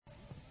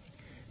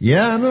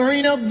يا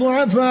معين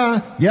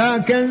الضعفاء، يا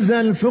كنز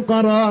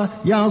الفقراء،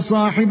 يا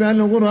صاحب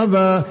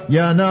الغرباء،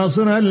 يا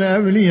ناصر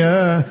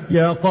الأولياء،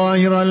 يا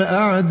قاهر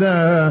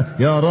الأعداء،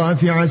 يا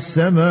رافع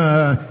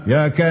السماء،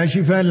 يا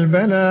كاشف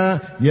البلاء،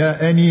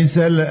 يا أنيس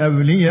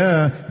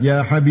الأولياء،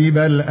 يا حبيب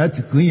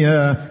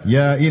الأتقياء،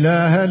 يا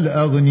إله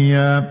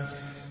الأغنياء.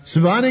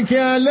 سبحانك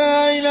يا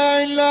لا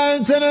إله إلا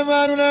أنت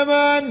الأمان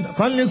الأمان،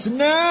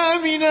 خلصنا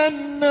من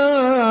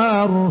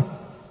النار.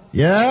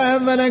 يا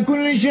أول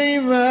كل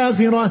شيء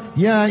وآخرة،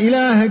 يا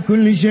إله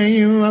كل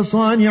شيء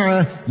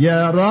وصانعه،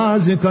 يا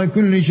رازق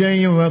كل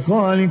شيء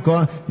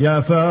وخالقه، يا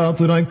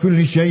فاطر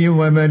كل شيء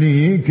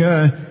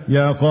ومليكه،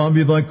 يا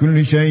قابض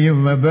كل شيء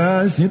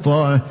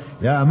وباسطه،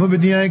 يا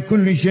مبدئ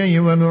كل شيء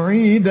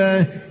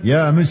ومعيده،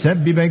 يا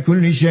مسبب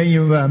كل شيء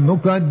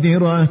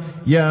ومقدره،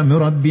 يا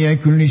مربي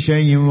كل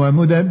شيء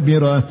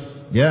ومدبره،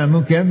 يا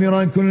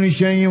مكبر كل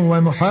شيء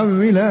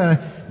ومحوله،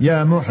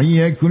 يا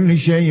محيي كل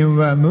شيء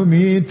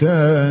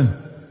ومميته.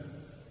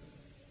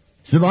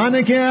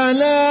 سبحانك يا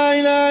لا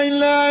إله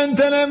إلا أنت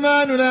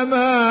الأمان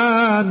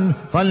الأمان،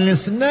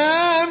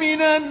 خلصنا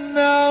من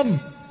النار.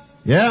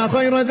 يا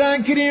خير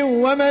ذاكر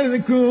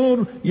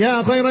ومذكور،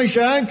 يا خير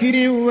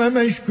شاكر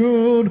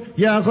ومشكور،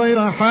 يا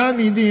خير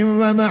حامد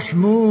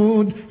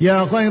ومحمود،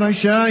 يا خير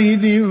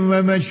شاهد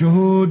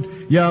ومشهود،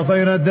 يا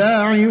خير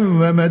داع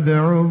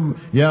ومدعو،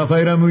 يا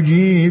خير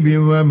مجيب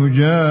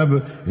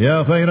ومجاب،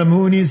 يا خير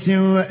مونس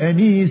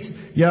وأنيس،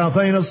 يا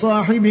خير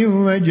صاحب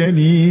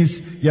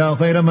وجليس، يا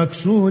خير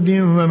مقصود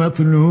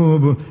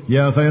ومطلوب،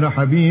 يا خير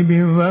حبيب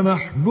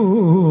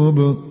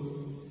ومحبوب.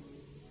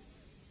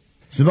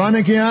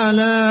 سبحانك يا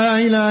لا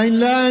إله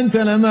إلا أنت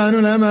الأمان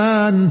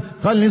الأمان،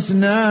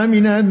 خلصنا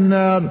من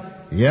النار.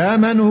 يا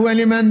من هو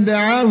لمن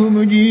دعاه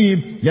مجيب،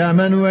 يا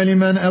من هو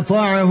لمن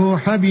أطاعه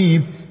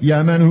حبيب،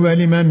 يا من هو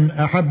لمن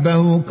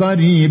أحبه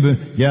قريب،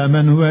 يا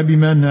من هو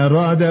بمن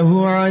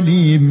أراده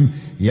عليم،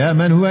 يا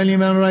من هو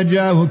لمن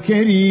رجاه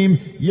كريم،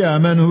 يا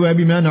من هو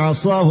بمن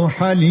عصاه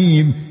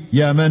حليم،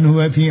 يا من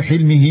هو في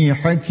حلمه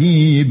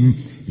حكيم،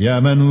 يا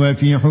من هو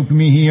في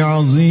حكمه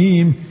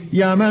عظيم،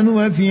 يا من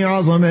هو في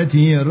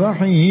عظمته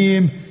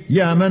رحيم،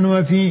 يا من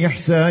هو في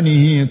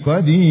إحسانه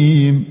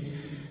قديم.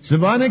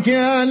 سبحانك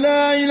يا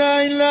لا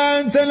إله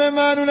إلا أنت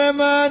الأمان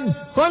الأمان،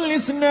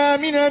 خلصنا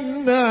من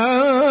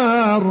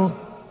النار.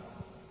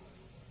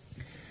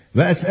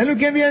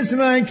 وأسألك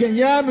بأسمائك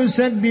يا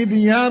مسبب،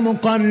 يا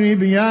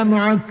مقرب، يا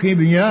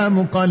معقب، يا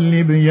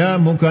مقلب، يا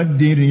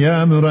مقدر،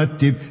 يا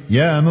مرتب،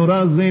 يا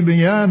مرغب،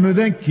 يا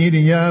مذكر،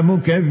 يا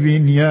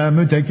مكبر، يا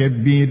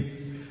متكبر.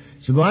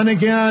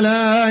 سبحانك يا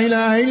لا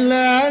إله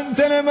إلا أنت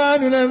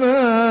الأمان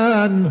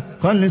الأمان،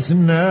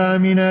 خلصنا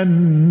من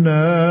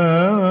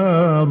النار.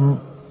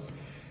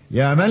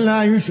 يا من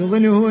لا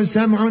يشغله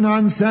سمع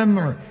عن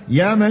سمع،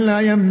 يا من لا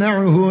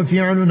يمنعه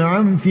فعل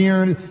عن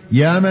فعل،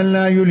 يا من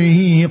لا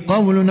يلهيه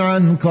قول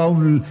عن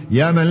قول،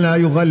 يا من لا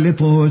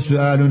يغلطه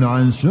سؤال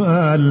عن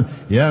سؤال،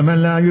 يا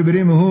من لا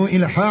يبرمه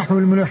إلحاح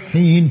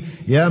الملحين،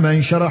 يا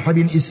من شرح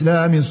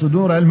بالإسلام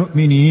صدور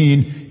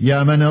المؤمنين،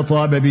 يا من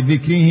أطاب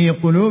بذكره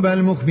قلوب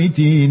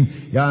المخبتين،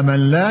 يا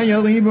من لا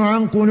يغيب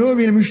عن قلوب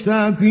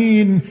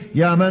المشتاقين،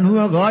 يا من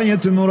هو غاية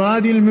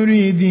مراد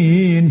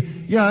المريدين،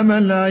 يا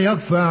من لا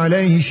يخفى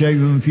عليه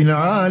شيء في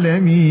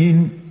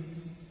العالمين.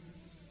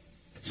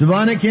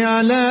 سبحانك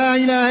يا لا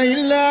إله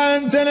إلا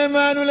أنت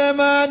الأمان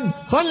الأمان،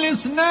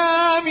 خلصنا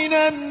من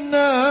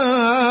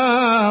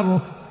النار.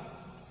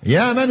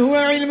 يا من هو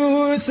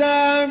علمه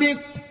سابق،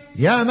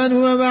 يا من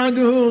هو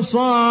وعده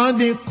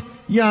صادق،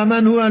 يا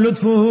من هو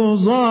لطفه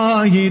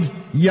ظاهر،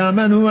 يا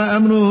من هو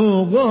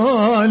أمره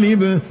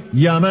غالب،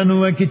 يا من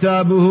هو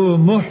كتابه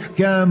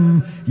محكم،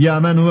 يا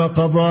من هو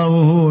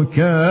قضاؤه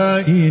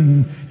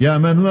كائن، يا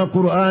من هو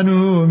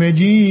قرآنه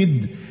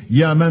مجيد،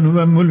 يا من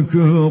هو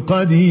ملكه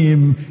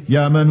قديم،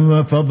 يا من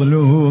هو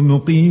فضله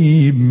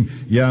مقيم،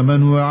 يا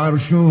من هو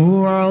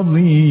عرشه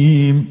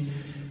عظيم.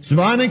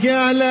 سبحانك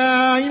يا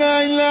لا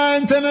إله إلا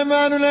أنت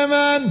الأمان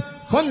الأمان،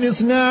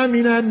 خلصنا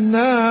من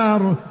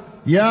النار.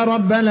 يا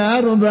رب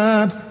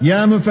الأرباب،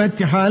 يا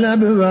مفتح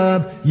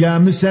الأبواب، يا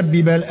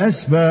مسبب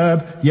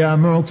الأسباب، يا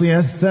معطي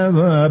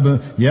الثواب،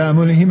 يا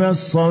ملهم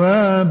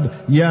الصواب،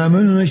 يا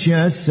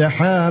منشئ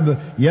السحاب،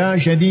 يا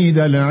شديد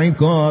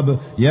العقاب،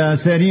 يا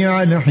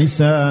سريع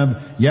الحساب،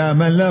 يا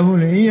من له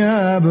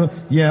الإياب،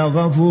 يا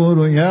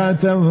غفور يا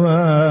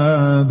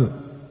تواب.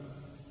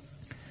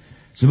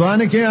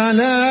 سبحانك يا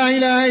لا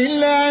إله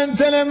إلا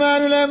أنت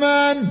الأمان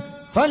الأمان،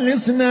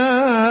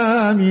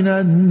 خلصنا من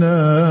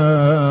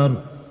النار.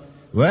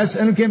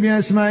 وأسألك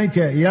بأسمائك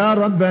يا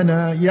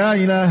ربنا، يا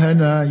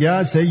إلهنا،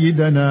 يا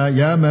سيدنا،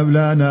 يا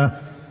مولانا،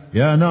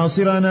 يا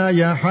ناصرنا،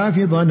 يا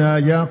حافظنا،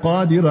 يا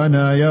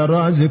قادرنا، يا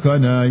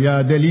رازقنا،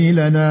 يا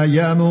دليلنا،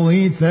 يا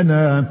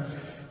مغيثنا.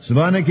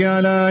 سبحانك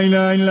يا لا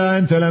إله إلا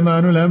أنت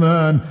الأمان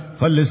الأمان،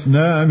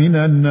 خلصنا من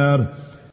النار.